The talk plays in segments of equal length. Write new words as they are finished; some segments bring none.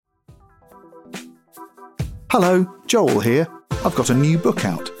Hello, Joel here. I've got a new book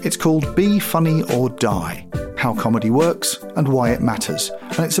out. It's called Be Funny or Die: How Comedy Works and Why It Matters.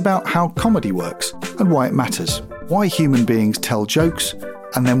 And it's about how comedy works and why it matters. Why human beings tell jokes,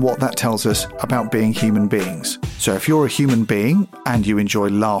 and then what that tells us about being human beings. So if you're a human being and you enjoy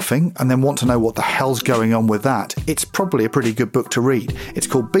laughing and then want to know what the hell's going on with that, it's probably a pretty good book to read. It's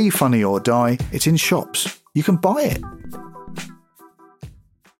called Be Funny or Die. It's in shops. You can buy it.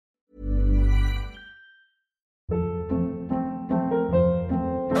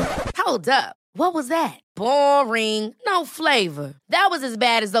 Hold up. What was that? Boring. No flavor. That was as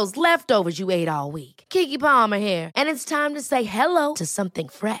bad as those leftovers you ate all week. Keke Palmer here. And it's time to say hello to something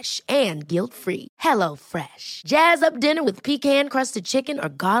fresh and guilt-free. Hello Fresh. Jazz up dinner with pecan-crusted chicken or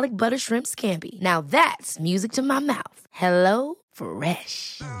garlic butter shrimp scampi. Now that's music to my mouth. Hello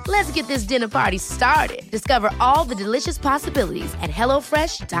Fresh. Let's get this dinner party started. Discover all the delicious possibilities at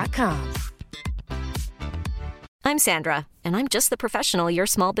hellofresh.com. I'm Sandra, and I'm just the professional your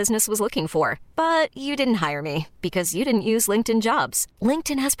small business was looking for. But you didn't hire me because you didn't use LinkedIn Jobs.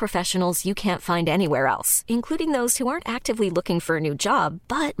 LinkedIn has professionals you can't find anywhere else, including those who aren't actively looking for a new job,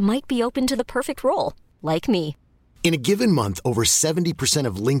 but might be open to the perfect role, like me. In a given month, over 70%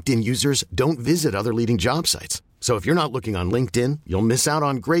 of LinkedIn users don't visit other leading job sites. So if you're not looking on LinkedIn, you'll miss out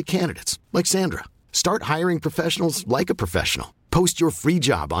on great candidates, like Sandra. Start hiring professionals like a professional. Post your free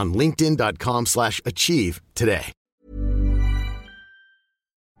job on linkedin.com/achieve today.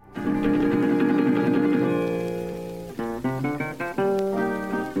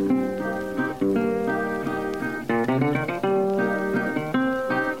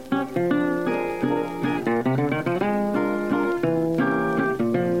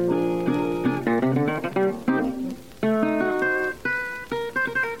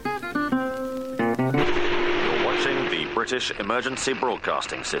 British Emergency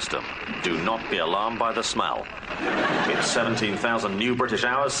Broadcasting System. Do not be alarmed by the smell. It's 17,000 new British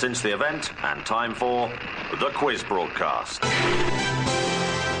hours since the event, and time for the quiz broadcast.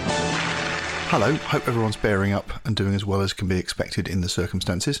 Hello, hope everyone's bearing up and doing as well as can be expected in the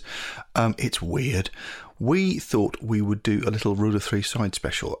circumstances. It's weird. We thought we would do a little Rule of Three side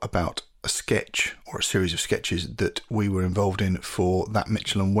special about a sketch or a series of sketches that we were involved in for That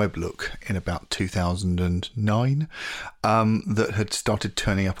Mitchell and Webb Look in about 2009 that had started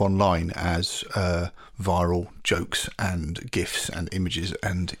turning up online as viral jokes and GIFs and images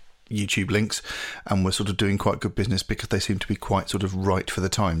and YouTube links, and were sort of doing quite good business because they seemed to be quite sort of right for the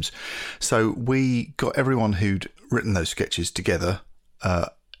times. So we got everyone who'd written those sketches together,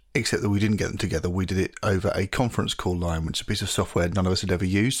 except that we didn't get them together. We did it over a conference call line, which is a piece of software none of us had ever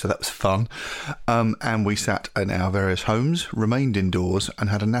used, so that was fun. And we sat in our various homes, remained indoors, and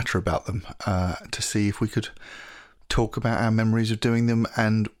had a natter about them to see if we could talk about our memories of doing them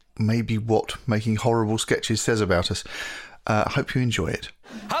and maybe what making horrible sketches says about us. I hope you enjoy it.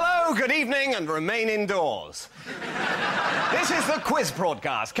 Hello, good evening, and remain indoors. This is the quiz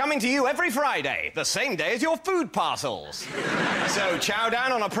broadcast, coming to you every Friday, the same day as your food parcels. So chow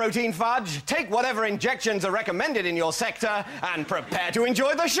down on a protein fudge, take whatever injections are recommended in your sector, and prepare to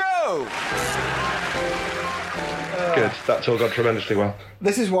enjoy the show. Good, that's all gone tremendously well.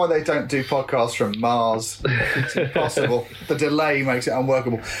 This is why they don't do podcasts from Mars. It's impossible. The delay makes it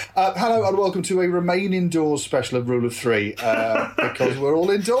unworkable. Hello and welcome to a Remain Indoors special of Rule of Three, because we're all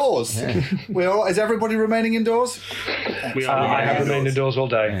indoors. Yeah. Is everybody remaining indoors? I have remained indoors all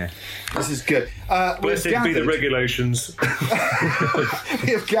day. Yeah. This is good. Blessed be the regulations.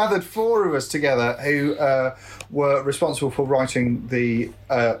 We have gathered four of us together who were responsible for writing the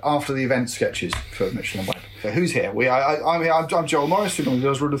after the event sketches for Mitchell and Webb. So who's here? I'm Joel Morris, who normally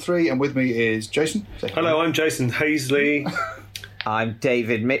does Rule of Three, and with me is Jason. Hello, I'm Jason Hazley. I'm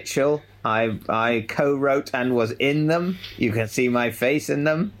David Mitchell. I co-wrote and was in them. You can see my face in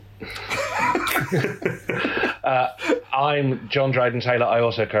them. I'm John Dryden Taylor. I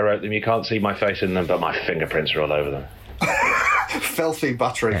also co-wrote them. You can't see my face in them, but my fingerprints are all over them. Filthy,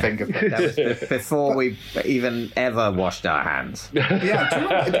 buttery fingerprints. That was before we even ever washed our hands.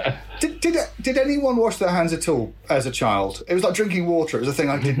 Yeah. Did anyone wash their hands at all as a child? It was like drinking water. It was a thing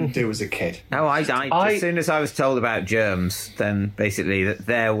I didn't do as a kid. No, I as soon as I was told about germs, then basically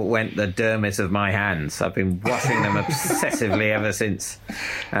there went the dermis of my hands. I've been washing them obsessively ever since.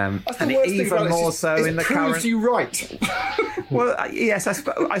 That's the and worst even thing about more it. so in the proves current. You right. Well, yes, I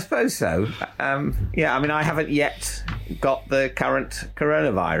suppose so. Yeah, I mean, I haven't yet got the current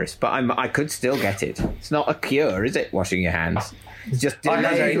coronavirus, but I could still get it. It's not a cure, is it, washing your hands? It's just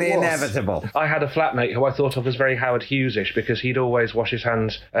delaying the inevitable. I had a flatmate who I thought of as very Howard Hughes-ish because he'd always wash his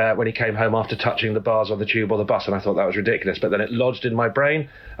hands when he came home after touching the bars on the tube or the bus, and I thought that was ridiculous. But then it lodged in my brain,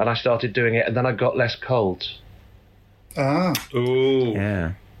 and I started doing it, and then I got less colds. Ah. Ooh.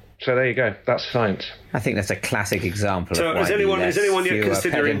 Yeah. So there you go. That's science. I think that's a classic example of why is anyone yet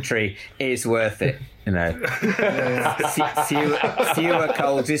considering pedantry is worth it? You know, fewer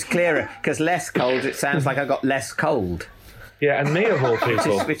colds is clearer, because less colds, it sounds like I got less cold. Yeah, and me of all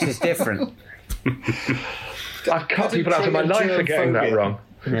people. Which is different. I've cut people out of my life for getting that wrong.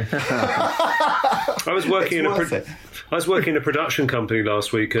 I was working in a production company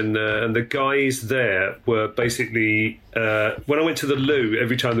last week, and the guys there were basically, when I went to the loo,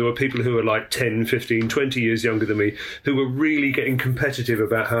 every time there were people who were like 10, 15, 20 years younger than me who were really getting competitive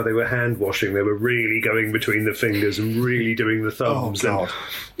about how they were hand washing. They were really going between the fingers and really doing the thumbs. Oh, God.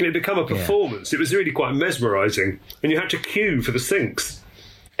 And it had become a performance. Yeah. It was really quite mesmerising. And you had to queue for the sinks.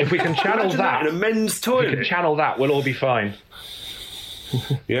 If we can channel that in a men's toilet. If we can channel that, we'll all be fine.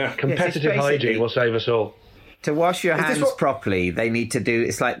 Yeah. Competitive hygiene will save us all. To wash your hands properly, they need to do...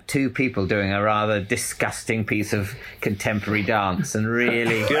 It's like two people doing a rather disgusting piece of contemporary dance and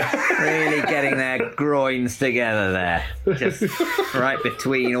really getting their groins together there. Just right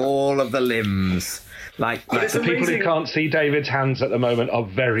between all of the limbs. Like the people who can't see David's hands at the moment are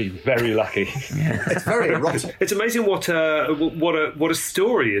very, very lucky. Yeah. It's very erotic. It's amazing what a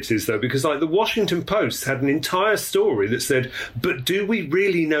story it is, though, because like the Washington Post had an entire story that said, "But do we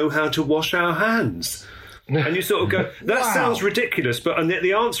really know how to wash our hands?" And you sort of go, that sounds ridiculous, but and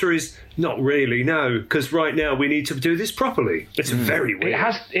the answer is not really, no, because right now we need to do this properly. It's very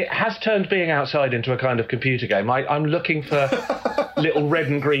weird. It has turned being outside into a kind of computer game. I'm looking for little red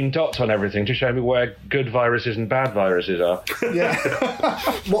and green dots on everything to show me where good viruses and bad viruses are. Yeah.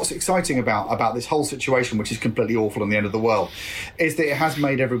 What's exciting about this whole situation, which is completely awful and the end of the world, is that it has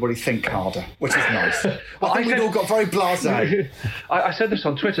made everybody think harder, which is nice. I think we've all got very blasé. I said this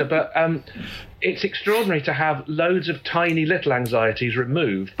on Twitter, but it's extraordinary to have loads of tiny little anxieties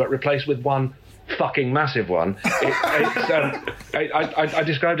removed but replaced with one fucking massive one. I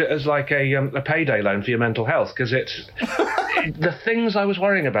described it as like a payday loan for your mental health, because the things I was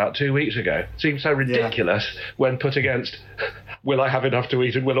worrying about 2 weeks ago seem so ridiculous when put against, will I have enough to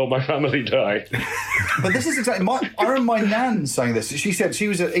eat and will all my family die? But this is exactly... I remember my nan saying this. She said she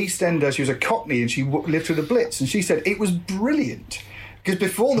was at EastEnder, she was a Cockney, and she lived through the Blitz, and she said it was brilliant. Because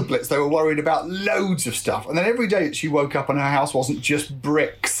before the Blitz, they were worried about loads of stuff. And then every day that she woke up and her house wasn't just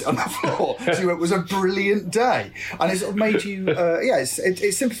bricks on the floor, it was a brilliant day. And it sort of made you...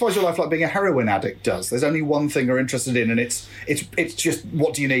 it simplifies your life like being a heroin addict does. There's only one thing you're interested in, and it's just,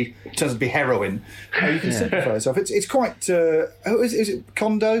 what do you need? It turns out to be heroin. You can simplify yourself. It's quite... is it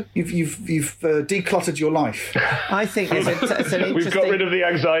Kondo? You've decluttered your life. I think it's an interesting... We've got rid of the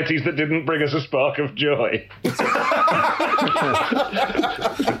anxieties that didn't bring us a spark of joy.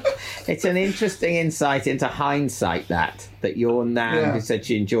 It's an interesting insight into hindsight that your nan who said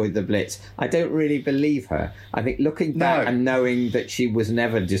she enjoyed the Blitz. I don't really believe her. I think looking back and knowing that she was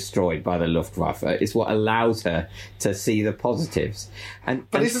never destroyed by the Luftwaffe is what allows her to see the positives. And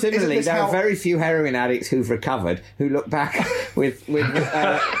similarly, there are very few heroin addicts who've recovered who look back with joy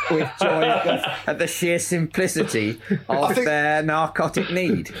at the sheer simplicity of their narcotic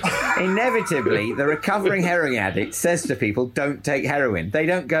need. Inevitably, the recovering heroin addict says to people, don't take heroin. They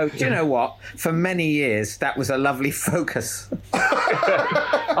don't go, do you know what? For many years, that was a lovely focus.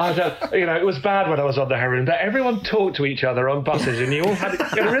 It was bad when I was on the heroin, but everyone talked to each other on buses, and you all had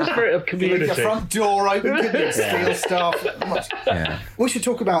a real spirit of community. The front door open, steal stuff. We should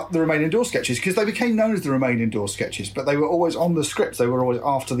talk about the Remain Indoors sketches, because they became known as the Remain Indoors sketches, but they were always on the scripts. They were always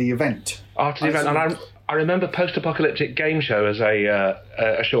after the event. And I remember Post-Apocalyptic Game Show as a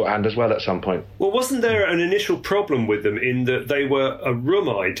shorthand as well at some point. Well, wasn't there an initial problem with them in that they were a room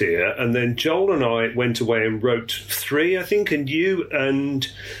idea, and then Joel and I went away and wrote 3, I think, and you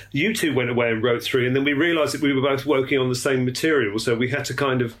two went away and wrote 3, and then we realised that we were both working on the same material, so we had to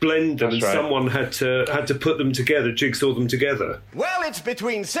kind of blend them, someone had to put them together, jigsaw them together. Well, it's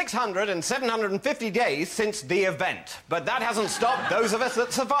between 600 and 750 days since the event, but that hasn't stopped those of us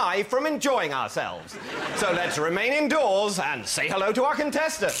that survived from enjoying ourselves. So let's remain indoors and say hello to our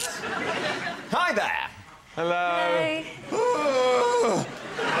contestants. Hi there. Hello. Hey.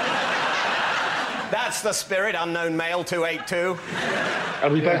 That's the spirit, unknown male 282.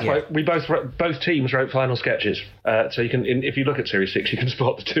 And both teams wrote final sketches, so you can, if you look at Series 6, you can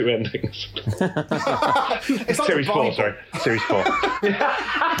spot the two endings. It's like Series 4, sorry, Series 4.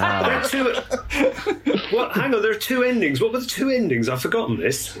 Hang on, there are two endings. What were the two endings? I've forgotten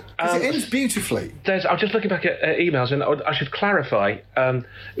this. It ends beautifully. I'm just looking back at emails, and I should clarify,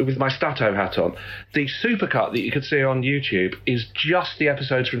 with my Stato hat on, the supercut that you could see on YouTube is just the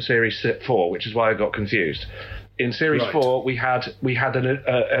episodes from Series 4, which is why I got confused. In Series 4, we had an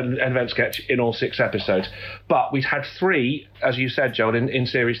event sketch in all 6 episodes, but we'd had 3, as you said, Joel, in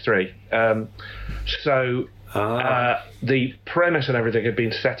Series 3. The premise and everything had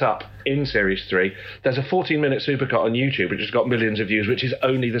been set up in Series 3. There's a 14-minute supercut on YouTube, which has got millions of views, which is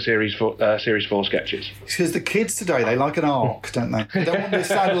only the Series 4 sketches. Because the kids today, they like an arc, don't they? They don't want the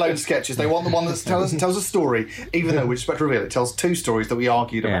standalone sketches. They want the one that tells a story, even though, we just about to reveal, it tells 2 stories that we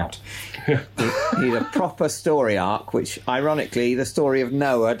argued about. You need a proper story arc, which, ironically, the story of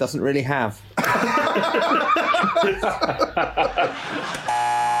Noah doesn't really have.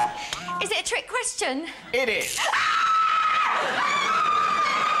 Is it a trick question? It is.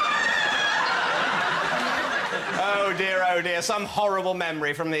 Oh dear, some horrible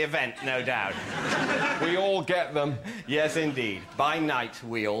memory from the event, no doubt. We all get them. Yes, indeed. By night,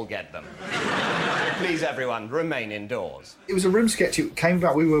 we all get them. Please, everyone, remain indoors. It was a room sketch. It came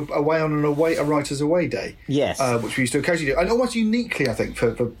about. We were away on a writers' away day. Yes. Which we used to occasionally do. And almost uniquely, I think,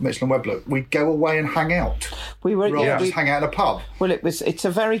 for Mitchell and Webb, we'd go away and hang out. We were rather than just hang out in a pub. Well, it's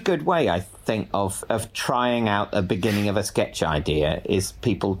a very good way, I think, of trying out a beginning of a sketch idea. Is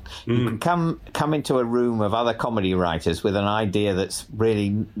people you can come into a room of other comedy writers with an idea that's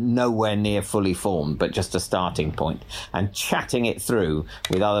really nowhere near fully formed, but just a starting point, and chatting it through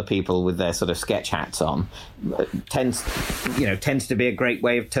with other people with their sort of sketch hats on tends to be a great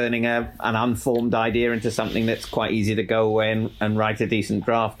way of turning an unformed idea into something that's quite easy to go away and write a decent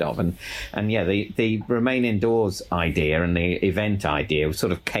draft of. And the Remain Indoors idea and the event idea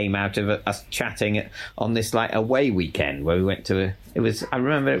sort of came out of us chatting on this like away weekend where we went to I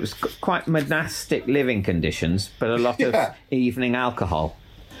remember it was quite monastic living conditions, but a lot of evening alcohol.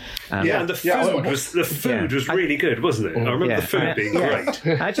 And the food was really good, wasn't it? I remember the food being great.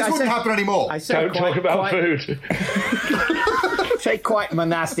 It just wouldn't happen anymore. Don't talk about food. Say quite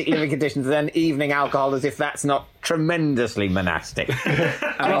monastic living conditions, and then evening alcohol, as if that's not tremendously monastic.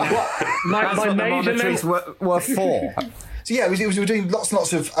 My major monetaries were for. So yeah, we were doing lots and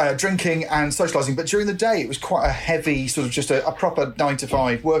lots of drinking and socialising, but during the day it was quite a heavy sort of just a proper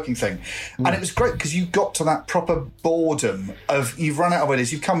 9-to-5 working thing. And it was great because you got to that proper boredom of you've run out of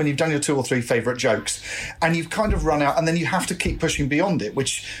ideas, you've come in, you've done your 2 or 3 favourite jokes, and you've kind of run out, and then you have to keep pushing beyond it,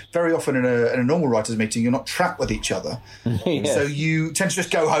 which very often in a normal writers' meeting you're not trapped with each other. Yes. So you tend to just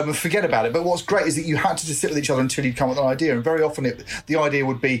go home and forget about it. But what's great is that you had to just sit with each other until you come up with an idea, and very often the idea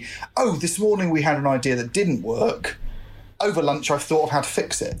would be, oh, this morning we had an idea that didn't work. Over lunch, I've thought of how to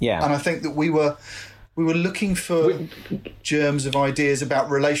fix it. Yeah. And I think that we were looking for germs of ideas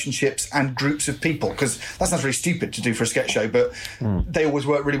about relationships and groups of people, because that sounds really stupid to do for a sketch show, but they always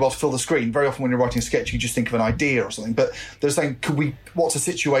work really well to fill the screen. Very often when you're writing a sketch, you just think of an idea or something. But they're saying, what's a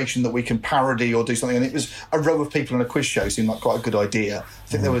situation that we can parody or do something? And it was a row of people in a quiz show seemed like quite a good idea. I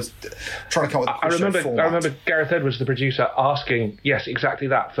think they were trying to come up with a quiz show format. I remember Gareth Edwards, the producer, asking, yes, exactly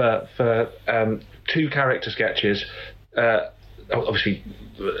that, for 2 character sketches, obviously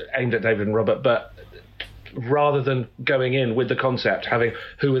aimed at David and Robert, but rather than going in with the concept, having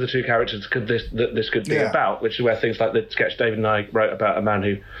who are the 2 characters that this could be about, which is where things like the sketch David and I wrote about a man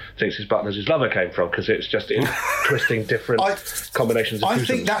who thinks his butler's his lover came from, because it's just twisting different combinations of I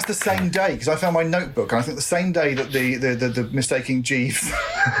think that's the same day, because I found my notebook, and I think the same day that the mistaking Jeeves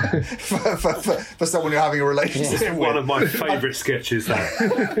for someone you're having a relationship with. One of my favourite sketches,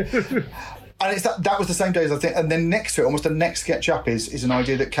 that. And it's that was the same day as I think. And then next to it, almost the next sketch up is an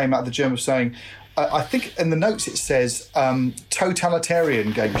idea that came out of the germ of saying, I think in the notes it says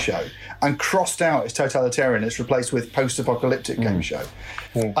totalitarian game show, and crossed out is totalitarian. It's replaced with post-apocalyptic game show.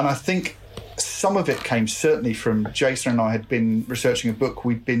 And I think some of it came certainly from Jason and I had been researching a book.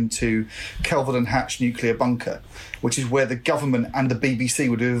 We'd been to Kelvedon Hatch nuclear bunker, which is where the government and the BBC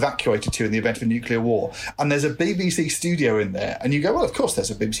would have evacuated to in the event of a nuclear war. And there's a BBC studio in there. And you go, well, of course there's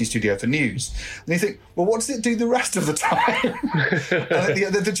a BBC studio for news. And you think, well, what does it do the rest of the time?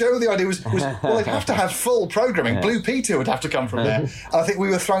 And the joke of the idea was, well, they'd have to have full programming. Blue Peter would have to come from there. And I think we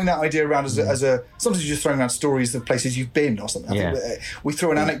were throwing that idea around as a sometimes you're just throwing around stories of places you've been or something. I think we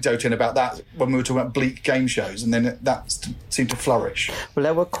threw an anecdote in about that when we were talking about bleak game shows, and then that seemed to flourish. Well,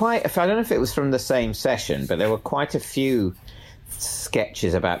 there were I don't know if it was from the same session, but there were quite a few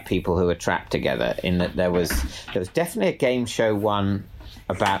sketches about people who were trapped together, in that there was definitely a game show one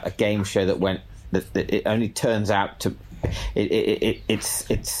about a game show that it only turns out to.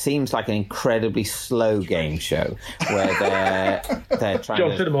 It seems like an incredibly slow game show where they're trying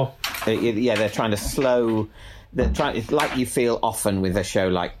John Finnemore. They're trying to slow. It's like you feel often with a show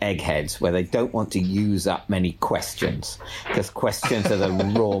like Eggheads, where they don't want to use up many questions, because questions are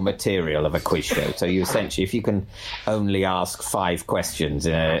the raw material of a quiz show. So you essentially, if you can only ask 5 questions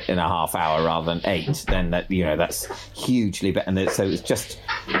in a half hour rather than 8, then that's hugely better. And so it's just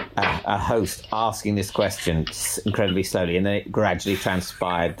a host asking this question incredibly slowly, and then it gradually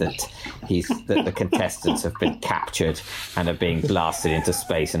transpired that the contestants have been captured and are being blasted into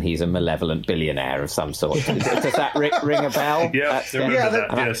space, and he's a malevolent billionaire of some sort. Does that ring a bell? Yeah,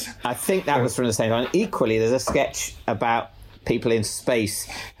 yes. I think that was from the same time. Equally, there's a sketch about people in space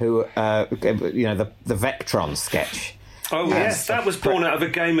who, the Vectron sketch. Oh, yes, that was born out of a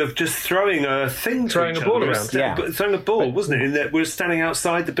game of just throwing a thing to each other. Throwing a ball around. Throwing a ball, wasn't it? In that we're standing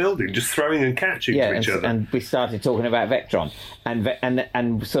outside the building, just throwing and catching to each other. And we started talking about Vectron.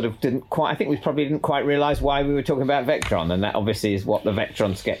 And sort of didn't quite... I think we probably didn't quite realise why we were talking about Vectron, and that obviously is what the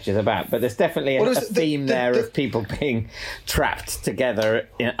Vectron sketch is about. But there's definitely a theme there of people being trapped together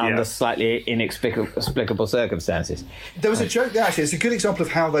under slightly inexplicable circumstances. There was a joke there, actually. It's a good example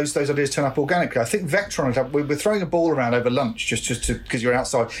of how those ideas turn up organically. I think Vectron, we were throwing a ball around over lunch just because you're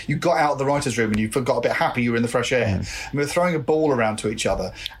outside. You got out of the writer's room and you got a bit happy you were in the fresh air. And we were throwing a ball around to each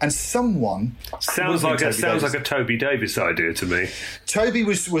other, and someone sounds like a Toby Davis idea to me. Toby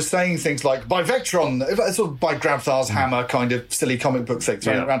was saying things like by Vectron, sort of by Grabthar's hammer kind of silly comic book thing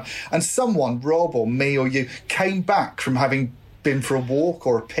throwing it around, and someone, Rob or me or you, came back from having been for a walk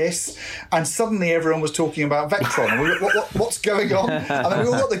or a piss, and suddenly everyone was talking about Vectron. And we were, what's going on? And then we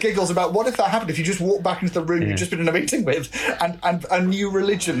all got the giggles about what if that happened if you just walked back into the room you'd just been in a meeting with, and a new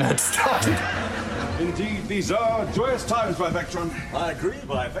religion had started. Indeed, these are joyous times by Vectron. I agree,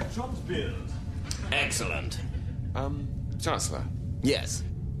 by Vectron's beard. Excellent. Chancellor? Yes.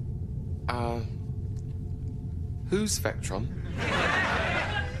 Who's Vectron?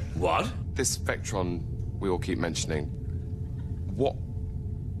 What? This Vectron we all keep mentioning.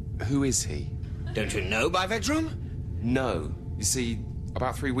 Who is he? Don't you know by Vectron? No. You see,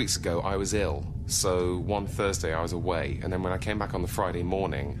 about 3 weeks ago I was ill, so one Thursday I was away, and then when I came back on the Friday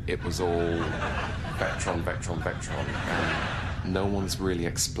morning, it was all Vectron, and no one's really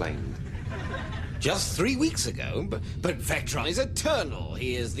explained. Just 3 weeks ago? But Vectron is eternal.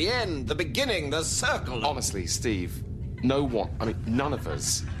 He is the end, the beginning, the circle. Honestly, Steve, none of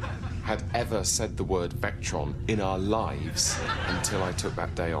us had ever said the word Vectron in our lives until I took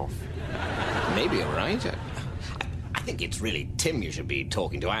that day off. Maybe you're right. I think it's really Tim you should be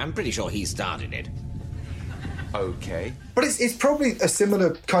talking to. I'm pretty sure he started it. Okay. But it's probably a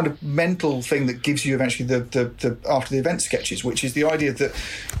similar kind of mental thing that gives you eventually the after the event sketches, which is the idea that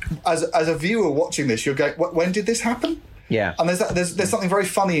as a viewer watching this, you're going, when did this happen? Yeah. And there's something very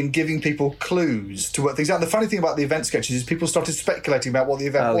funny in giving people clues to work things out. And the funny thing about the event sketches is people started speculating about what the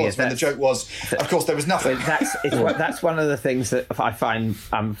event was, when the joke was, of course, there was nothing. That's one of the things that I find,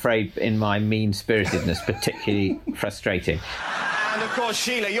 I'm afraid, in my mean-spiritedness, particularly frustrating. And, of course,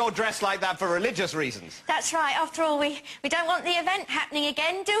 Sheila, you're dressed like that for religious reasons. That's right. After all, we don't want the event happening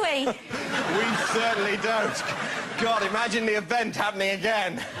again, do we? We certainly don't. God, imagine the event happening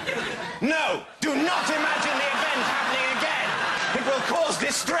again. No, do not imagine the event happening again. It will cause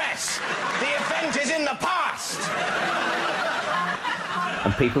distress. The event is in the past.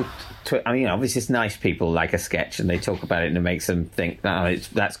 And people... obviously it's nice people like a sketch and they talk about it and it makes them think,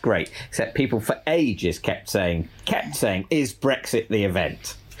 that's great. Except people for ages kept saying, is Brexit the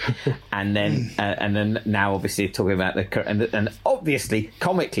event? and then now obviously talking about and obviously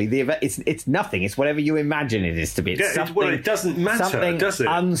comically the event it's nothing. It's whatever you imagine it is to be. It's it doesn't matter, something does it?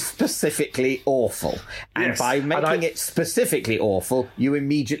 Unspecifically awful. And by making it specifically awful, you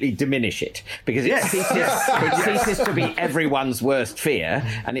immediately diminish it because it ceases to be everyone's worst fear,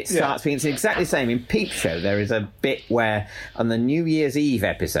 and it starts being exactly the same. In Peep Show, there is a bit where on the New Year's Eve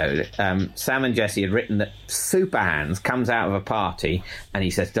episode, Sam and Jesse had written that Super Hands comes out of a party and he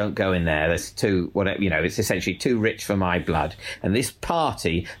says, don't go in there, there's it's essentially too rich for my blood, and this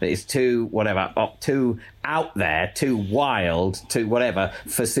party that is too out there, too wild, too whatever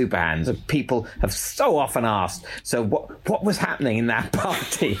for Super Hands. And people have so often asked, so what was happening in that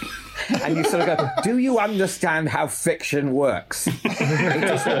party? And you sort of go, do you understand how fiction works? They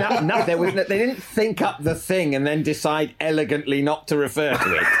didn't think up the thing and then decide elegantly not to refer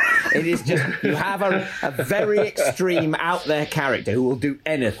to it. It is just, you have a very extreme out there character who will do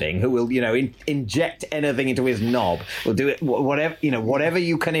anything, who will, inject anything into his knob, will do it, whatever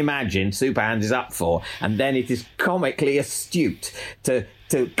you can imagine Super Hands is up for, and then it is comically astute to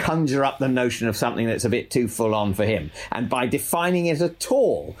to conjure up the notion of something that's a bit too full on for him. And by defining it at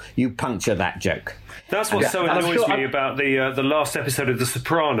all, you puncture that joke. That's what so annoys me about the last episode of The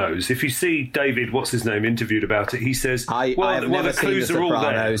Sopranos. If you see David, what's his name, interviewed about it, he says, I have never seen The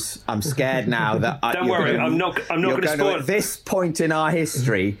Sopranos. I'm scared now that... Don't worry, I'm not going to spoil at this point in our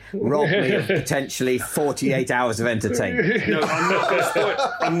history, rob me of potentially 48 hours of entertainment. No,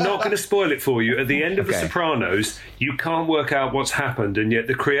 I'm not going to spoil it for you. At the end of The Sopranos, you can't work out what's happened, and yet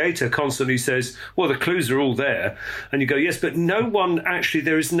the creator constantly says, well, the clues are all there. And you go, yes, but no one actually,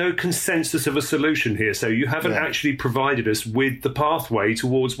 there is no consensus of a solution here, so you haven't actually provided us with the pathway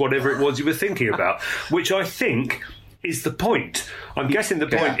towards whatever it was you were thinking about, which I think is the point. I'm guessing the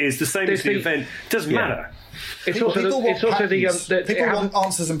point is the same as the event. Doesn't matter. People want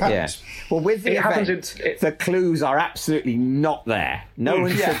answers and patterns. Yeah. Well, with the event, the clues are absolutely not there. No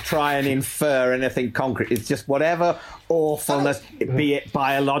one should try and infer anything concrete. It's just whatever awfulness, be it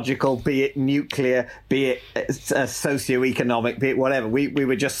biological, be it nuclear, be it socioeconomic, be it whatever. We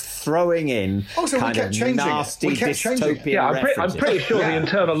were just throwing in kind of nasty dystopian references. I'm pretty sure the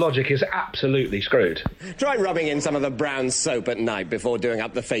internal logic is absolutely screwed. Try rubbing in some of the brown soap at night before doing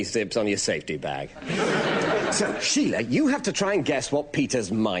up the face zips on your safety bag. So, Sheila, you have to try and guess what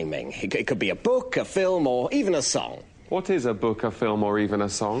Peter's miming. It could be a book, a film, or even a song. What is a book, a film, or even a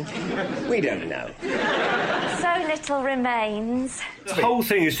song? We don't know. So little remains. The whole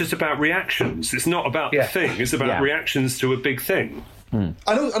thing is just about reactions. It's not about the thing. It's about reactions to a big thing. And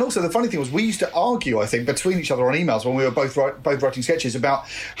also, the funny thing was, we used to argue, I think, between each other on emails when we were both writing sketches about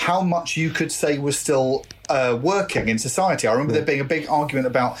how much you could say was still working in society. I remember there being a big argument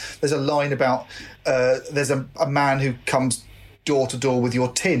about, there's a line about, there's a man who comes door to door with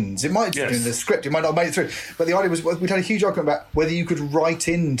your tins. It might have been in the script, it might not have made it through, but the idea was, we'd had a huge argument about whether you could write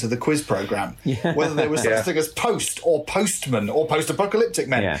into the quiz programme, whether there was such a thing as post or postman or post-apocalyptic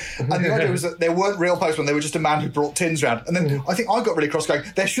men. And the idea was that there weren't real postmen, they were just a man who brought tins round. And then I think I got really cross going,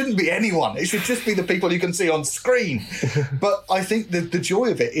 there shouldn't be anyone, it should just be the people you can see on screen. But I think the joy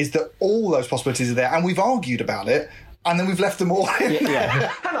of it is that all those possibilities are there, and we've argued about it, and then we've left them all in.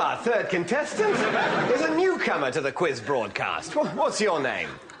 And our third contestant is a newcomer to the quiz broadcast. What's your name?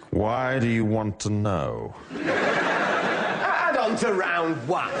 Why do you want to know? Add on to round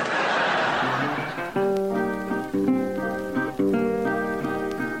one.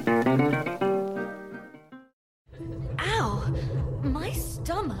 Ow! My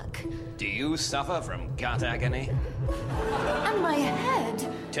stomach. Do you suffer from gut agony? And my head.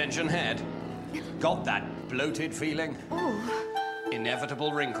 Tension head. Got that bloated feeling? Oh.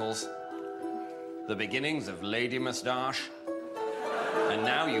 Inevitable wrinkles. The beginnings of lady moustache. And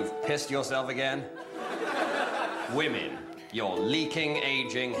now you've pissed yourself again? Women, you're leaking,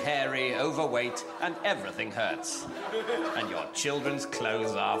 aging, hairy, overweight, and everything hurts. And your children's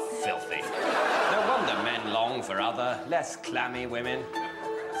clothes are filthy. No wonder men long for other, less clammy women.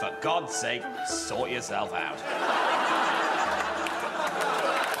 For God's sake, sort yourself out.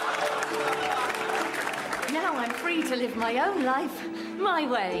 Now I'm free to live my own life, my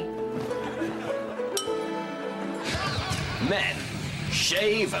way. Men,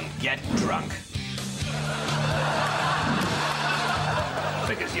 shave and get drunk.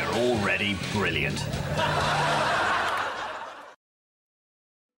 Because you're already brilliant.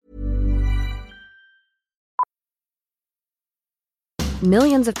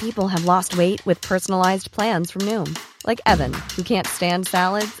 Millions of people have lost weight with personalized plans from Noom. Like Evan, who can't stand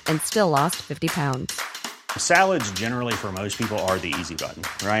salads and still lost 50 pounds. Salads generally for most people are the easy button,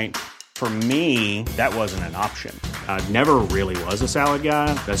 right? For me, that wasn't an option. I never really was a salad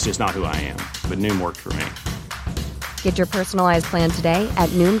guy. That's just not who I am. But Noom worked for me. Get your personalized plan today at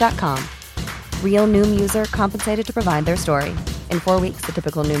Noom.com. Real Noom user compensated to provide their story. In 4 weeks, the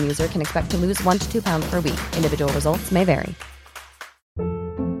typical Noom user can expect to lose 1 to 2 pounds per week. Individual results may vary.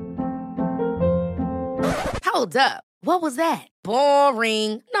 Hold up. What was that?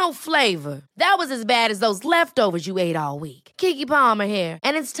 Boring. No flavor. That was as bad as those leftovers you ate all week. Keke Palmer here,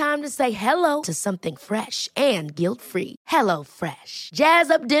 and it's time to say hello to something fresh and guilt-free. Hello Fresh. Jazz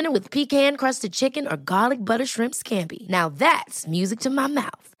up dinner with pecan-crusted chicken or garlic butter shrimp scampi. Now that's music to my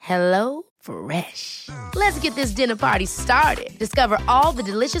mouth. Hello Fresh. Let's get this dinner party started. Discover all the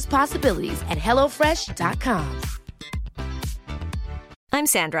delicious possibilities at HelloFresh.com. I'm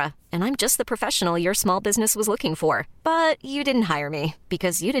Sandra, and I'm just the professional your small business was looking for. But you didn't hire me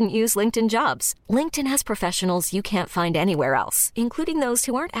because you didn't use LinkedIn Jobs. LinkedIn has professionals you can't find anywhere else, including those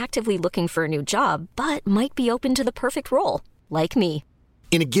who aren't actively looking for a new job, but might be open to the perfect role, like me.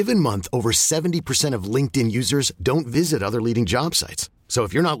 In a given month, over 70% of LinkedIn users don't visit other leading job sites. So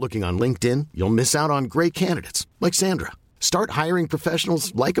if you're not looking on LinkedIn, you'll miss out on great candidates like Sandra. Start hiring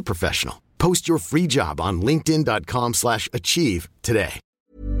professionals like a professional. Post your free job on linkedin.com/achieve today.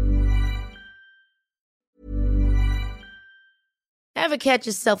 Ever catch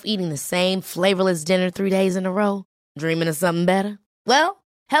yourself eating the same flavorless dinner 3 days in a row? Dreaming of something better? Well,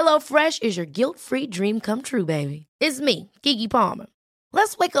 HelloFresh is your guilt-free dream come true, baby. It's me, Keke Palmer.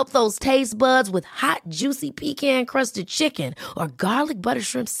 Let's wake up those taste buds with hot, juicy pecan-crusted chicken or garlic butter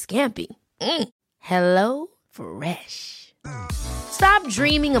shrimp scampi. Hello Fresh. Stop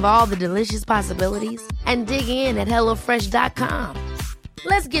dreaming of all the delicious possibilities and dig in at HelloFresh.com.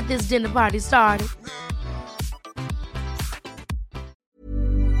 Let's get this dinner party started.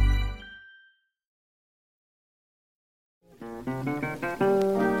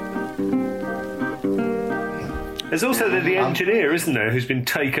 There's also the engineer, isn't there, who's been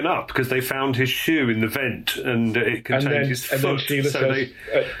taken up because they found his shoe in the vent and it contained his foot. And then Sheila says,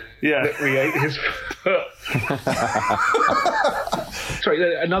 that we ate his foot.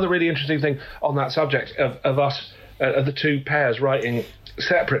 Sorry, another really interesting thing on that subject of us, of the two pairs writing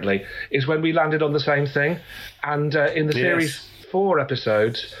separately, is when we landed on the same thing. And in the series 4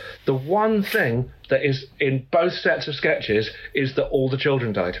 episodes, the one thing that is in both sets of sketches is that all the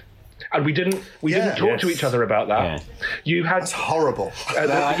children died. And we didn't talk to each other about that. Yeah. You had that's horrible.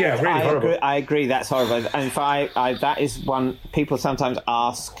 Really horrible. I agree. That's horrible. And if that is one people sometimes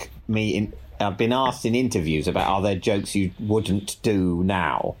ask me. I've been asked in interviews about are there jokes you wouldn't do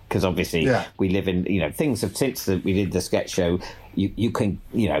now? Because obviously we live in things have since we did the sketch show. You can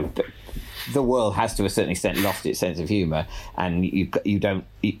the world has to a certain extent lost its sense of humour, and you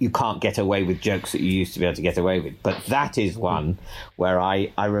can't get away with jokes that you used to be able to get away with. But that is one where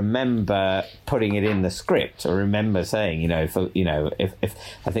I remember putting it in the script. I remember saying, if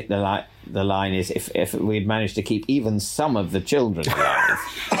I think the line is if we'd managed to keep even some of the children alive,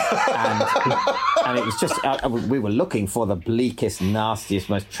 and it was just we were looking for the bleakest, nastiest,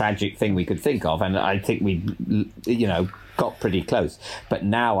 most tragic thing we could think of, and I think we got pretty close. But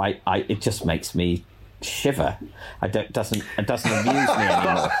now it just makes me shiver. It doesn't amuse me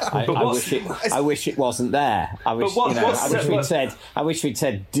anymore. I wish it wasn't there. I wish we'd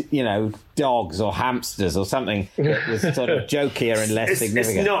said dogs or hamsters or something that was sort of jokier and less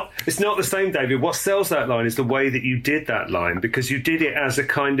significant. It's not the same, David. What sells that line is the way that you did that line, because you did it as a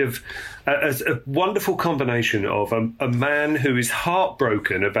kind of as a wonderful combination of a man who is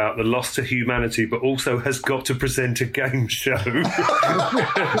heartbroken about the loss to humanity but also has got to present a game show.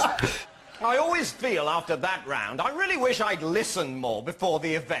 I always feel after that round, I really wish I'd listened more before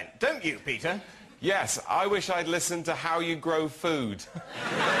the event. Don't you, Peter? Yes, I wish I'd listened to how you grow food.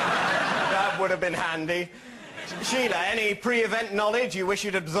 That would have been handy. Sheila, any pre-event knowledge you wish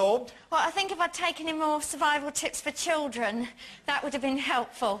you'd absorbed? Well, I think if I'd taken in more survival tips for children, that would have been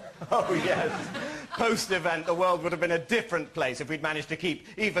helpful. Oh, yes. Post-event, the world would have been a different place if we'd managed to keep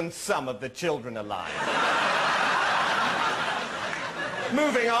even some of the children alive.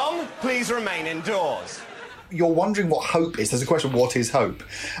 Moving on, please remain indoors. You're wondering what hope is. There's a question, what is hope?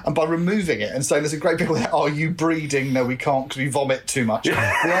 And by removing it and saying there's a great bit with are you breeding? No, we can't because we vomit too much. The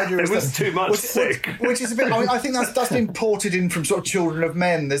idea is was too much sick. Which is a bit, I think that's been ported in from sort of Children of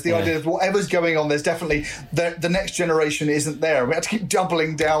Men. There's the idea of whatever's going on, there's definitely, the next generation isn't there. We have to keep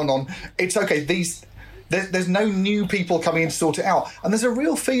doubling down on, it's okay, there's no new people coming in to sort it out. And there's a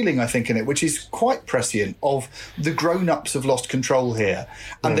real feeling, I think, in it, which is quite prescient, of the grown-ups have lost control here.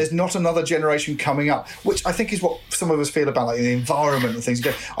 And there's not another generation coming up, which I think is what some of us feel about the environment and things.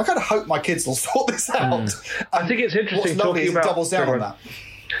 I kind of hope my kids will sort this out. I think it's interesting talking about... doubles down on that.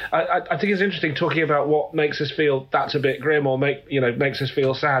 I think it's interesting talking about what makes us feel that's a bit grim or makes us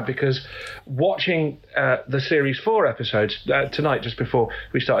feel sad, because watching the Series 4 episodes tonight, just before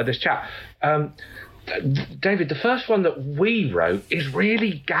we started this chat... David, the first one that we wrote is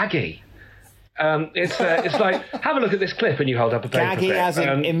really gaggy. It's like, have a look at this clip, and you hold up a paper clip. Gaggy as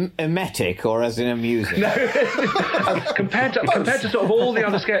in emetic or as in amusing? No, compared to sort of all the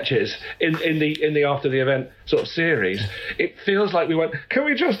other sketches in the after the event sort of series, it feels like we went, can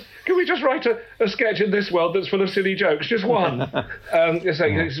we just write a sketch in this world that's full of silly jokes? Just one. This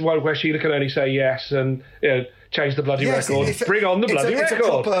is one where Sheila can only say yes, and change the bloody record. Bring on the bloody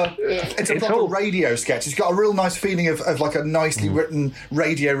record. It's a proper radio sketch. It's got a real nice feeling of like a nicely written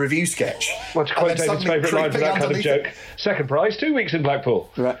radio review sketch. Well, to quote David's favourite line for that kind of joke, second prize, 2 weeks in Blackpool.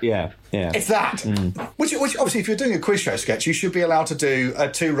 Right, yeah. Yeah. It's that. Which obviously, if you're doing a quiz show sketch, you should be allowed to do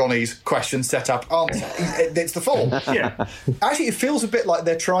two Ronnies, question, set up, answer. It's the form. Yeah. Actually, it feels a bit like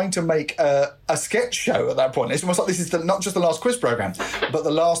they're trying to make a sketch show at that point. It's almost like this is not just the last quiz programme, but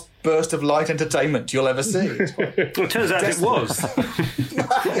the last burst of light entertainment you'll ever see. Well, it turns out it was.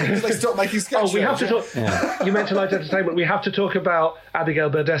 They stopped making sketch shows. We have to talk. You mentioned light entertainment. We have to talk about Abigail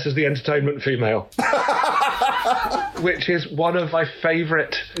Burdess as the entertainment female, which is one of my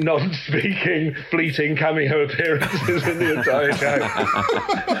favourite non-speaking, fleeting cameo appearances in the entire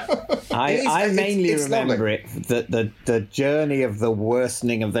show. I mainly remember it, the journey of the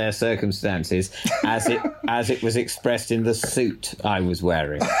worsening of their circumstances as it was expressed in the suit I was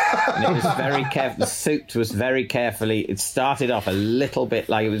wearing. And it was very careful. The suit was very carefully. It started off a little bit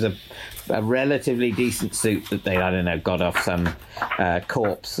like it was a relatively decent suit that they, I don't know, got off some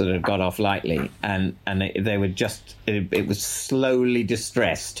corpse that had got off lightly, and they were just. It was slowly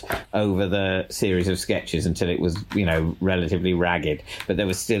distressed over the series of sketches until it was, relatively ragged. But there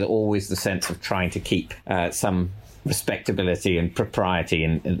was still always the sense of trying to keep some respectability and propriety,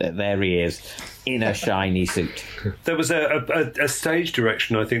 and there he is in a shiny suit. There was a stage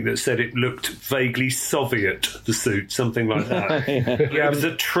direction, I think, that said it looked vaguely Soviet, the suit, something like that. It was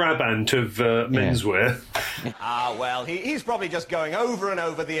a Trabant of menswear. Well, he's probably just going over and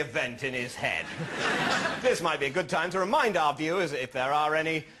over the event in his head. This might be a good time to remind our viewers, if there are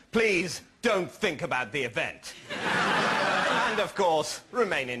any, please don't think about the event. And, of course,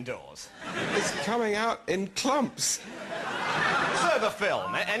 remain indoors. It's coming out in clumps. So the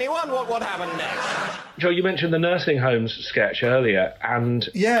film. Anyone? What happened next? Joe, you mentioned the nursing homes sketch earlier, and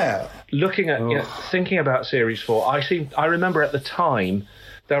looking at thinking about Series 4, I remember at the time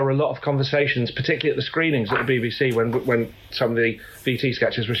there were a lot of conversations, particularly at the screenings at the BBC when some of the VT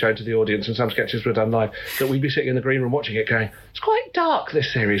sketches were shown to the audience and some sketches were done live, that we'd be sitting in the green room watching it going, it's quite dark,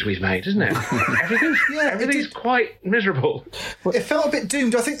 this series we've made, isn't it? Everything's quite miserable. It felt a bit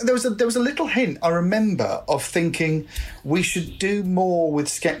doomed. I think there was a little hint, I remember, of thinking we should do more with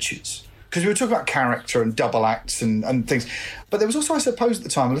sketches. Because we were talking about character and double acts and things. But there was also, I suppose, at the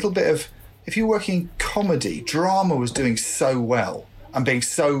time, a little bit of, if you're working in comedy, drama was doing so well and being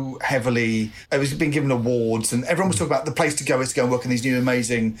so heavily, it was being given awards, and everyone was talking about the place to go is to go and work in these new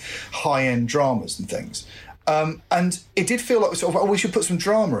amazing high-end dramas and things. And it did feel like we should put some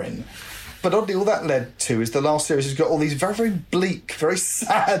drama in. But oddly, all that led to is the last series has got all these very, very bleak, very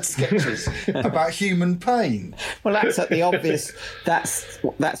sad sketches about human pain. Well, that's at the obvious. That's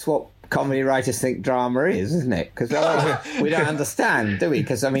what comedy writers think drama is, isn't it? Because we don't understand, do we?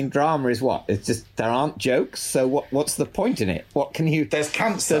 Because, drama is what? It's just, there aren't jokes, so what's the point in it? What can you... There's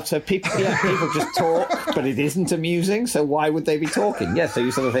cancer. So people just talk, but it isn't amusing, so why would they be talking? Yeah, so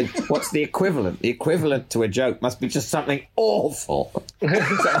you sort of think, what's the equivalent? The equivalent to a joke must be just something awful.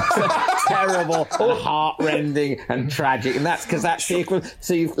 Terrible and heart-rending and tragic, and that's because that's the equivalent.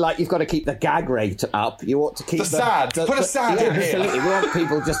 So you've got to keep the gag rate up. You ought to keep the sad. Put a sad in here. Absolutely. We want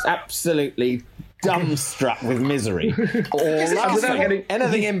people just absolutely dumbstruck with misery, or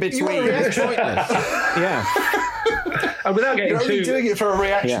anything in between is pointless. And without getting You're only doing it for a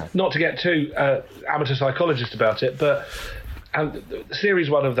reaction. Not to get too amateur psychologist about it, but Series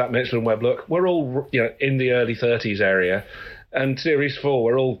 1 of that Mitchell and Webb look, we're all in the early 30s area, and Series 4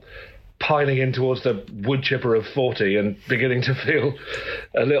 we're all piling in towards the wood chipper of 40 and beginning to feel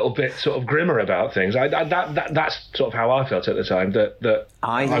a little bit sort of grimmer about things. That's sort of how I felt at the time.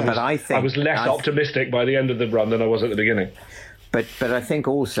 I was less optimistic by the end of the run than I was at the beginning. But I think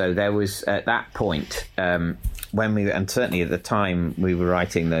also there was at that point when and certainly at the time we were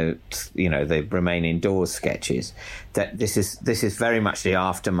writing the Remain Indoors sketches, that this is very much the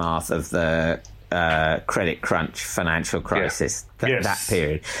aftermath of the credit crunch financial crisis, that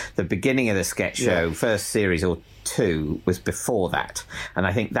period. The beginning of the sketch show, first series or two, was before that, and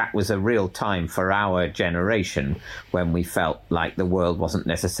I think that was a real time for our generation when we felt like the world wasn't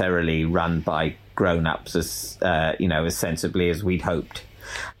necessarily run by grown-ups as as sensibly as we'd hoped.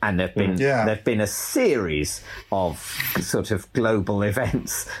 And there've been a series of sort of global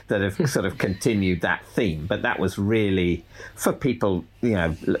events that have sort of continued that theme. But that was really for people,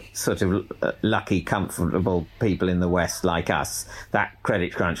 sort of lucky, comfortable people in the West like us. That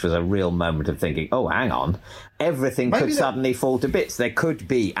credit crunch was a real moment of thinking, oh, hang on, everything could suddenly fall to bits. There could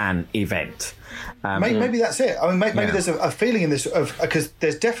be an event. Maybe that's it. Maybe there's a feeling in this of, because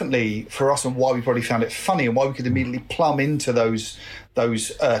there's definitely for us, and why we probably found it funny and why we could immediately plumb into those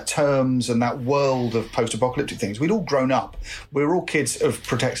terms and that world of post-apocalyptic things. We'd all grown up. We were all kids of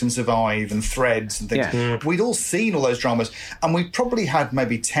Protect and Survive and Threads and things. Yeah. We'd all seen all those dramas, and we probably had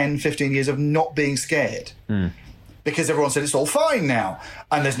maybe 10, 15 years of not being scared. because everyone said it's all fine now,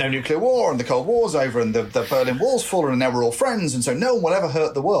 and there's no nuclear war, and the Cold War's over, and the Berlin Wall's fallen, and now we're all friends, and so no one will ever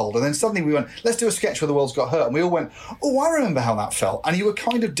hurt the world. And then suddenly we went, let's do a sketch where the world's got hurt, and we all went, oh, I remember how that felt. And you were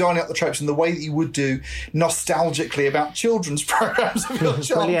kind of dialing up the tropes in the way that you would do nostalgically about children's programmes of your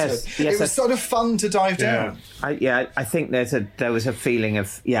childhood. Yes, it was sort of fun to dive down. I think there was a feeling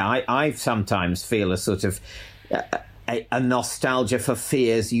of, I sometimes feel a sort of a nostalgia for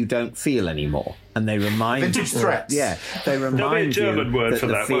fears you don't feel anymore. And they remind vintage threats. Yeah, they remind you word that for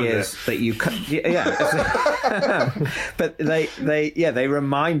the that, fears that you. But they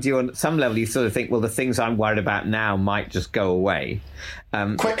remind you on some level. You sort of think, well, the things I'm worried about now might just go away.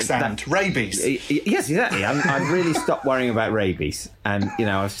 Quicksand, rabies. Yes, exactly. I've really stopped worrying about rabies, and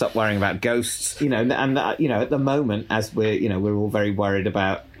I've stopped worrying about ghosts. And at the moment, as we're all very worried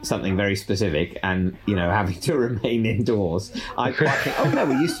about something very specific, and having to remain indoors. I think, oh no,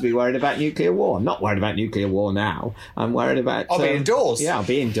 we used to be worried about nuclear war. I'm not worried about nuclear war now. I'm worried about... I'll be indoors. Yeah, I'll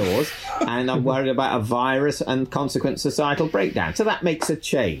be indoors. And I'm worried about a virus and consequent societal breakdown. So that makes a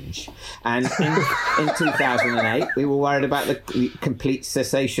change. And in 2008, we were worried about the complete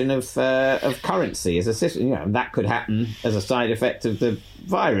cessation of currency as a system. And that could happen as a side effect of the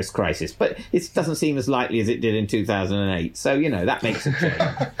virus crisis. But it doesn't seem as likely as it did in 2008. So, that makes a change.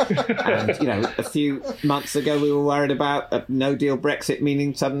 And, a few months ago, we were worried about a no-deal Brexit,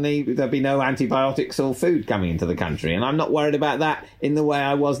 meaning suddenly there'd be no antibiotics or food coming into the country. And I'm not worried about that in the way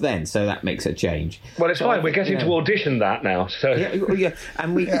I was then. So that makes a change. Well, it's fine. We're getting to audition that now. So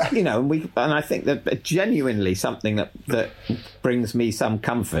and we, and I think that genuinely something that brings me some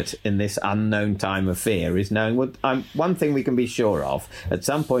comfort in this unknown time of fear is knowing one thing we can be sure of: at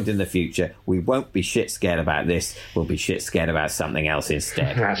some point in the future, we won't be shit scared about this. We'll be shit scared about something else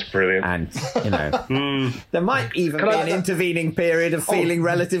instead. That's brilliant. And there might even be an intervening period of feeling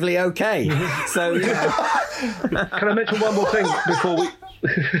relatively okay. So, Can I mention one more thing before we...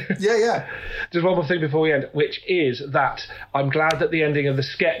 Yeah. Just one more thing before we end, which is that I'm glad that the ending of the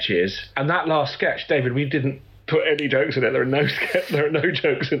sketch is, and that last sketch, David, we didn't put any jokes in it. There are no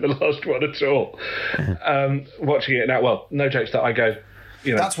jokes in the last one at all. Watching it now, well, no jokes that I go...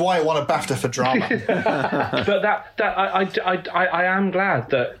 That's why I won a BAFTA for drama. But I am glad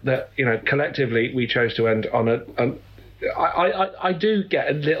that collectively we chose to end on I do get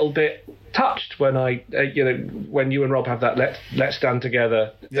a little bit touched when when you and Rob have that let's stand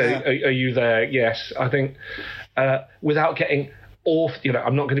together. Yeah. Are you there? Yes. I think without getting off,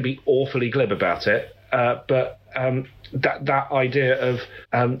 I'm not going to be awfully glib about it, but that idea of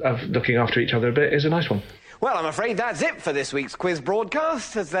looking after each other a bit is a nice one. Well, I'm afraid that's it for this week's quiz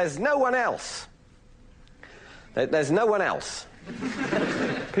broadcast, as there's no one else. There's no one else.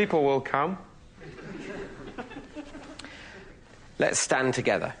 People will come. Let's stand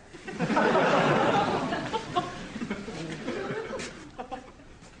together.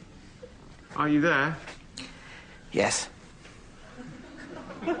 Are you there? Yes.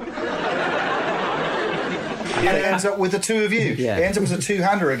 And it ends up with the two of you. Yeah. It ends up as a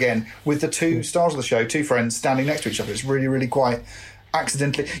two-hander again, with the two stars of the show, two friends standing next to each other. It's really, really quite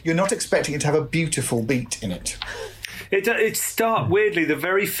accidentally. You're not expecting it to have a beautiful beat in it. Weirdly, the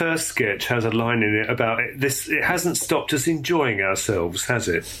very first sketch has a line in it about this. It hasn't stopped us enjoying ourselves, has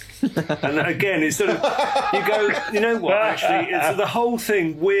it? And again, it's sort of, you go, you know what, actually, the whole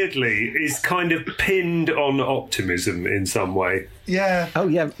thing, weirdly, is kind of pinned on optimism in some way. Yeah. Oh,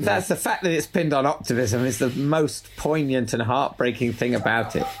 yeah. That's the fact that it's pinned on optimism is the most poignant and heartbreaking thing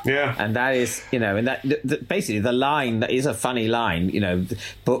about it. Yeah. And that is, and that basically the line that is a funny line,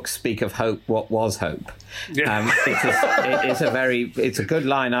 books speak of hope, what was hope? Yeah. It's a good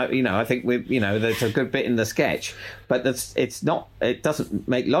line. I think there's a good bit in the sketch, but it doesn't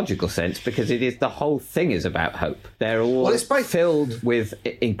make logical sense because the whole thing is about hope. They're all filled with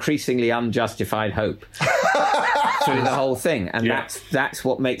increasingly unjustified hope through the whole thing, and that's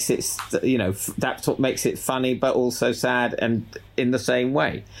what makes it that's what makes it funny, but also sad, and in the same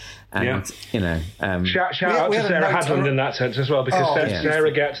way. And shout out to Sarah Hadland in that sense as well, because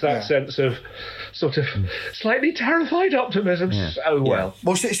Sarah gets that sense of sort of slightly terrified optimism so well.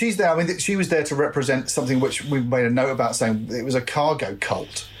 Well, she's there. I mean, she was there to represent something which we made a note about, saying it was a cargo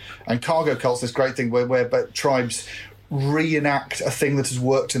cult. And cargo cult's this great thing where tribes reenact a thing that has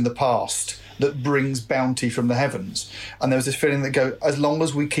worked in the past that brings bounty from the heavens. And there was this feeling that as long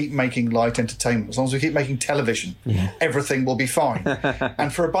as we keep making light entertainment, as long as we keep making television, everything will be fine.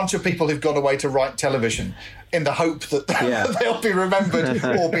 And for a bunch of people who've gone away to write television, in the hope that they'll be remembered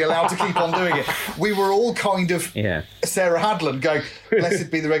or be allowed to keep on doing it. We were all kind of Sarah Hadland going, blessed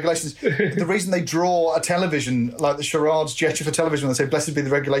be the regulations. The reason they draw a television, like the charades gesture for television, when they say blessed be the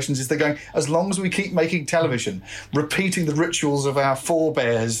regulations, is they're going, as long as we keep making television, repeating the rituals of our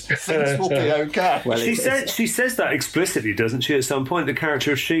forebears, things will be okay. Well, she says that explicitly, doesn't she, at some point? The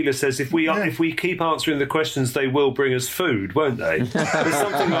character of Sheila says, if we keep answering the questions, they will bring us food, won't they? It's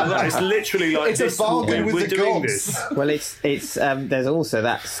something like that. It's literally like, it's a bargain with the gods. Well, it's there's also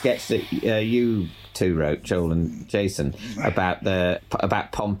that sketch that you two wrote, Joel and Jason, about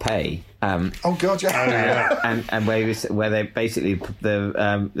Pompeii. Oh God, yeah. And where they basically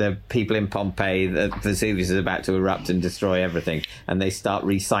the people in Pompeii, the Vesuvius is about to erupt and destroy everything, and they start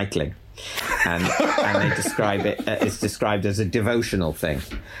recycling, and they describe it. It's described as a devotional thing.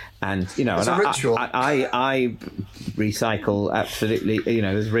 And, you know, it's a ritual. I recycle absolutely, you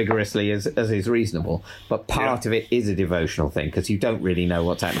know, as rigorously as is reasonable. But part of it is a devotional thing, because you don't really know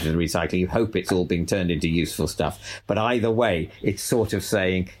what's happening to the recycling. You hope it's all being turned into useful stuff. But either way, it's sort of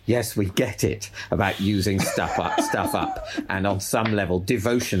saying, yes, we get it about using stuff up. And on some level,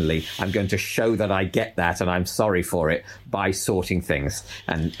 devotionally, I'm going to show that I get that and I'm sorry for it by sorting things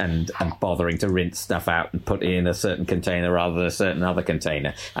and bothering to rinse stuff out and put it in a certain container rather than a certain other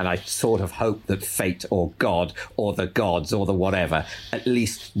container. And I sort of hope that fate or God or the gods or the whatever at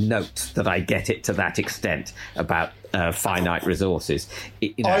least note that I get it to that extent about finite resources.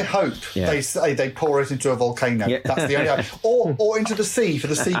 I hope they say they pour it into a volcano. Yeah. That's the only or into the sea for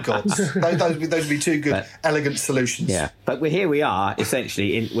the sea gods. Those would be two good, elegant solutions. Yeah, but here we are,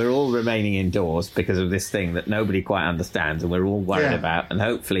 essentially, we're all remaining indoors because of this thing that nobody quite understands and we're all worried about, and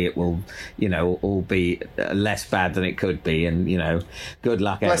hopefully it will, you know, all be less bad than it could be, and, you know, good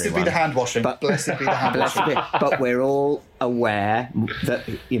luck, blessed everyone. Be the hand washing. Blessed be the hand washing. But we're all aware that,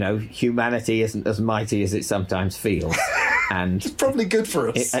 you know, humanity isn't as mighty as it sometimes feels. And it's probably good for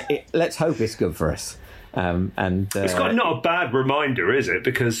us. Let's hope it's good for us. It's not a bad reminder, is it?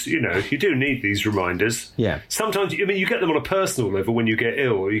 Because, you know, you do need these reminders. Yeah. Sometimes, I mean, you get them on a personal level when you get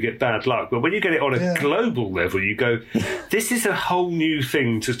ill or you get bad luck, but when you get it on a global level, you go, this is a whole new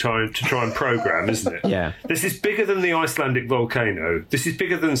thing to try and program, isn't it? Yeah. This is bigger than the Icelandic volcano. This is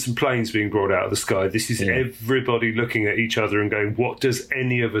bigger than some planes being brought out of the sky. This is everybody looking at each other and going, what does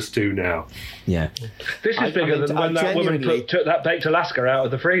any of us do now? Yeah. This is bigger than when that woman took that baked Alaska out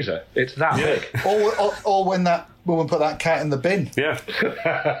of the freezer. It's that big. Or when that woman put that cat in the bin. Yeah.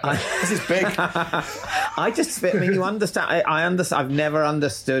 This is big. I mean, you understand. I understand. I've never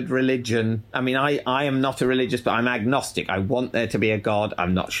understood religion. I mean, I am not a religious, but I'm agnostic. I want there to be a God.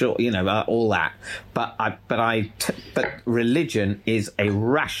 I'm not sure, you know, all that. But religion is a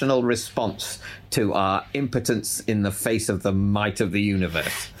rational response to our impotence in the face of the might of the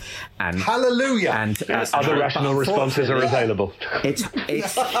universe. And hallelujah. And other rational responses are available. It's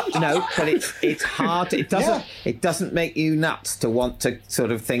no, but it's hard. It doesn't make you nuts to want to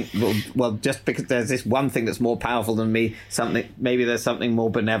sort of think, well, just because there's this one thing that's more powerful than me, maybe there's something more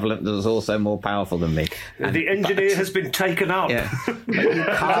benevolent that's also more powerful than me. And the engineer has been taken up. Yeah. You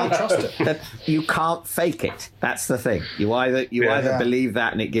can't trust it. You can't fake it. That's the thing. You either believe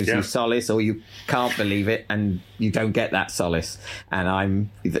that and it gives you solace, or you can't believe it and you don't get that solace. And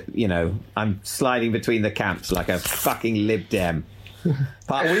I'm sliding between the camps like a fucking Lib Dem.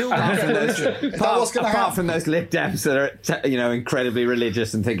 Apart from those Lib Dems that are, you know, incredibly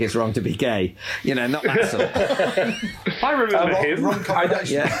religious and think it's wrong to be gay, you know, not that sort. I remember him.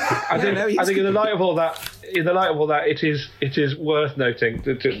 I think in the light of all that, it is worth noting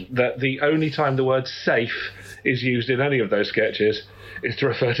that the only time the word safe is used in any of those sketches is to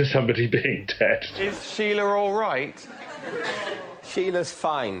refer to somebody being dead. Is Sheila all right? Sheila's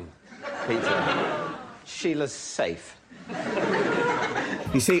fine, Peter. Sheila's safe.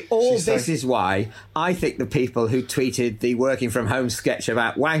 You see, this is why I think the people who tweeted the working from home sketch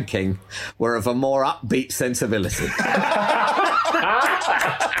about wanking were of a more upbeat sensibility.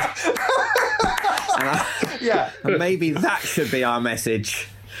 And maybe that should be our message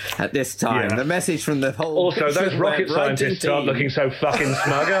at this time. Yeah. The message from the whole... Also, those rocket scientists aren't looking so fucking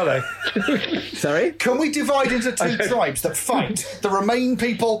smug, are they? Sorry? Can we divide into two tribes that fight? The Remain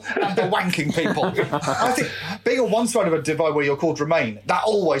people and the wanking people. I think being on one side of a divide where you're called Remain, that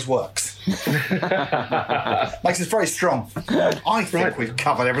always works. Makes us very strong. I think we've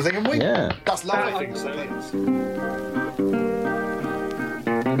covered everything, haven't we? Yeah. That's lovely. I think so.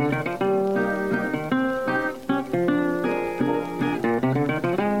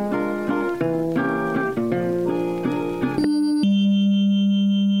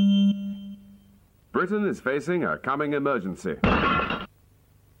 Britain is facing a coming emergency.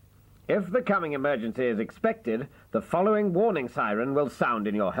 If the coming emergency is expected, the following warning siren will sound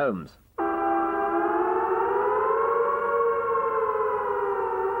in your homes.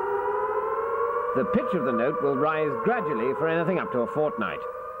 The pitch of the note will rise gradually for anything up to a fortnight.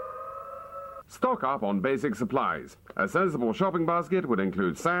 Stock up on basic supplies. A sensible shopping basket would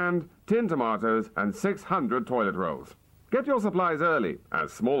include sand, tinned tomatoes, and 600 toilet rolls. Get your supplies early,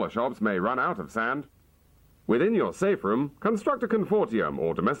 as smaller shops may run out of sand. Within your safe room, construct a confortium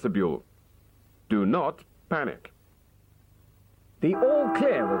or domestibule. Do not panic. The all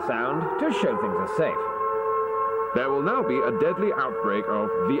clear will sound to show things are safe. There will now be a deadly outbreak of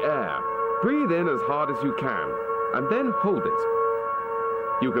the air. Breathe in as hard as you can, and then hold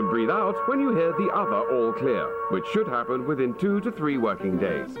it. You can breathe out when you hear the other all clear, which should happen within 2 to 3 working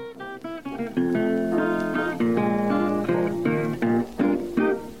days.